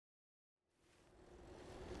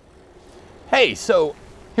Hey, so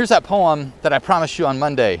here's that poem that I promised you on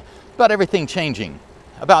Monday about everything changing,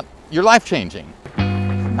 about your life changing.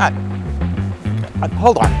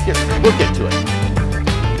 Hold on, here, we'll get to it.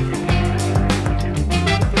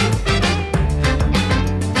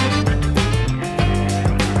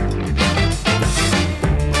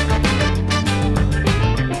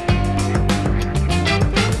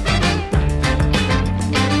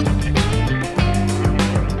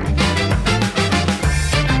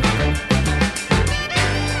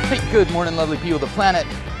 Good morning, lovely people of the planet.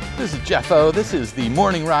 This is Jeff O. This is the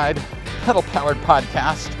Morning Ride pedal-powered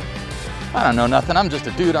podcast. I don't know nothing. I'm just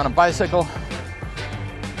a dude on a bicycle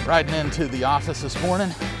riding into the office this morning,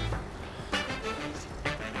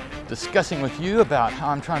 discussing with you about how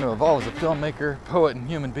I'm trying to evolve as a filmmaker, poet, and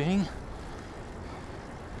human being.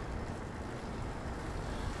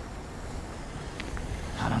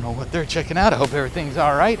 I don't know what they're checking out. I hope everything's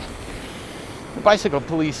all right. The bicycle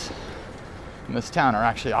police in this town are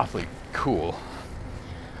actually awfully cool.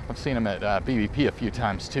 I've seen them at BBP a few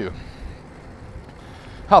times too.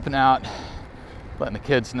 Helping out, letting the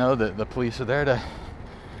kids know that the police are there to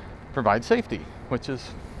provide safety, which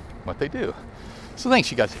is what they do. So thanks,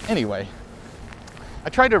 you guys. Anyway, I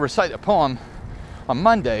tried to recite a poem on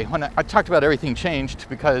Monday when I talked about everything changed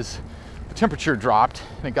because the temperature dropped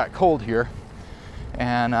and it got cold here.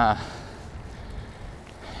 And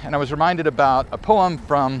I was reminded about a poem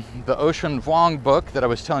from the Ocean Vuong book that I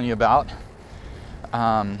was telling you about.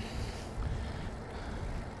 Then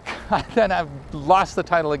I've lost the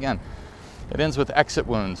title again. It ends with exit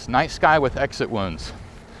wounds. Night Sky with Exit Wounds.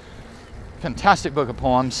 Fantastic book of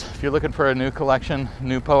poems. If you're looking for a new collection,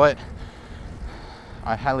 new poet,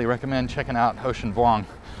 I highly recommend checking out Ocean Vuong.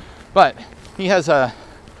 But he has a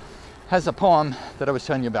poem that I was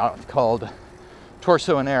telling you about called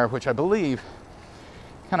Torso in Air, which I believe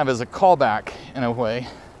kind of as a callback in a way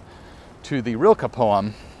to the Rilke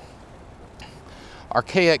poem,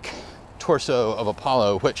 Archaic Torso of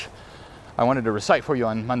Apollo, which I wanted to recite for you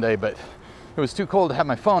on Monday, but it was too cold to have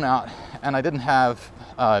my phone out, and I didn't have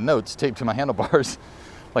notes taped to my handlebars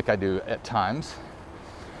like I do at times.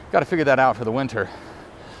 Got to figure that out for the winter.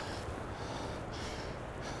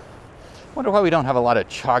 Wonder why we don't have a lot of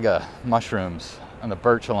chaga mushrooms on the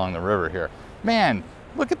birch along the river here. Man,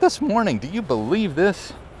 look at this morning. Do you believe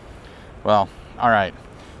this? Well, all right.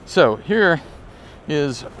 So here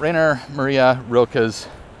is Rainer Maria Rilke's,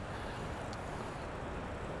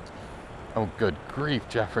 oh good grief,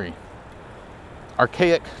 Jeffrey,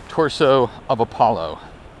 Archaic Torso of Apollo.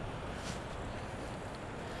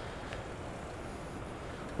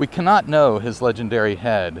 We cannot know his legendary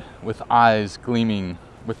head with eyes gleaming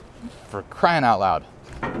for crying out loud.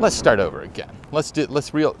 Let's start over again. Let's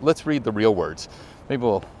read the real words. Maybe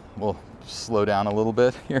we'll slow down a little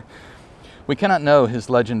bit here. We cannot know his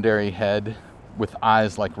legendary head with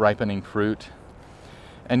eyes like ripening fruit,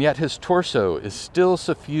 and yet his torso is still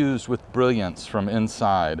suffused with brilliance from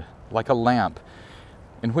inside, like a lamp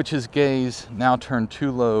in which his gaze, now turned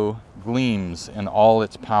too low, gleams in all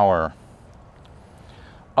its power.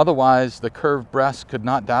 Otherwise, the curved breast could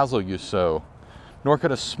not dazzle you so, nor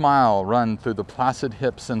could a smile run through the placid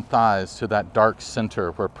hips and thighs to that dark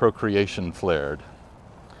center where procreation flared.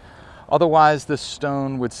 Otherwise, this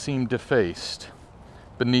stone would seem defaced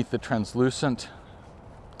beneath the translucent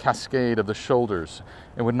cascade of the shoulders,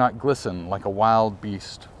 and would not glisten like a wild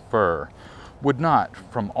beast fur, would not,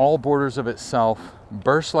 from all borders of itself,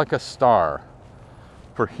 burst like a star,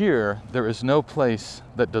 for here there is no place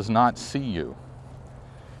that does not see you.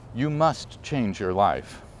 You must change your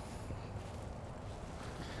life.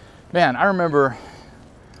 Man, I remember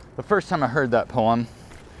the first time I heard that poem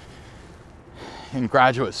in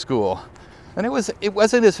graduate school, and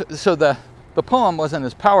the poem wasn't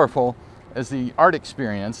as powerful as the art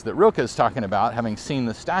experience that Rilke is talking about, having seen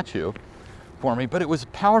the statue for me, but it was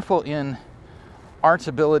powerful in art's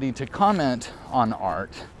ability to comment on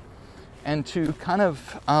art and to kind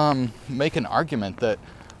of make an argument that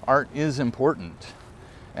art is important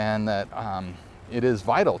and that it is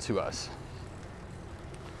vital to us,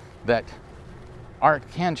 that art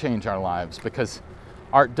can change our lives because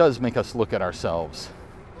art does make us look at ourselves.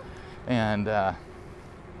 And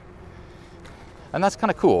that's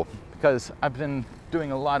kind of cool because I've been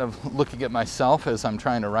doing a lot of looking at myself as I'm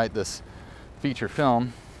trying to write this feature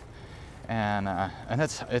film. And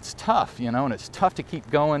it's tough, you know, and it's tough to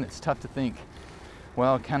keep going. It's tough to think,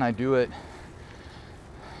 well, can I do it?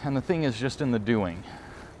 And the thing is just in the doing.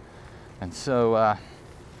 And so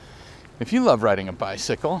if you love riding a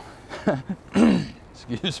bicycle,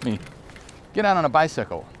 excuse me, get out on a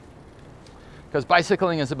bicycle. Because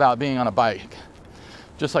bicycling is about being on a bike.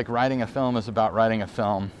 Just like writing a film is about writing a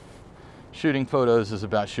film, Shooting photos is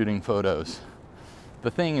about shooting photos. The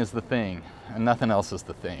thing is the thing, and nothing else is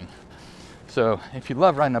the thing. So if you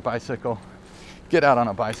love riding a bicycle, get out on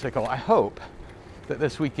a bicycle. I hope that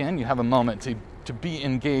this weekend you have a moment to be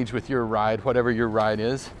engaged with your ride, whatever your ride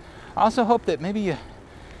is. I also hope that maybe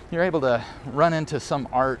you're able to run into some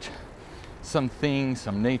art, something,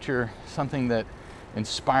 some nature, something that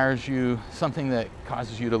inspires you, something that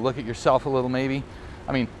causes you to look at yourself a little maybe.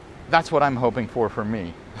 I mean, that's what I'm hoping for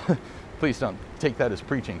me. Please don't take that as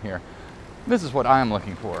preaching here. This is what I am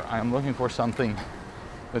looking for. I am looking for something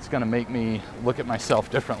that's going to make me look at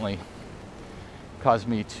myself differently, cause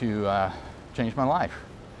me to change my life.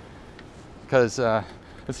 Because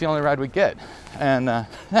it's the only ride we get. And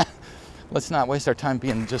let's not waste our time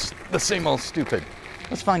being just the same old stupid.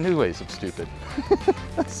 Let's find new ways of stupid.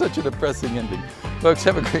 That's such a depressing ending. Folks,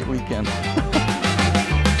 have a great weekend.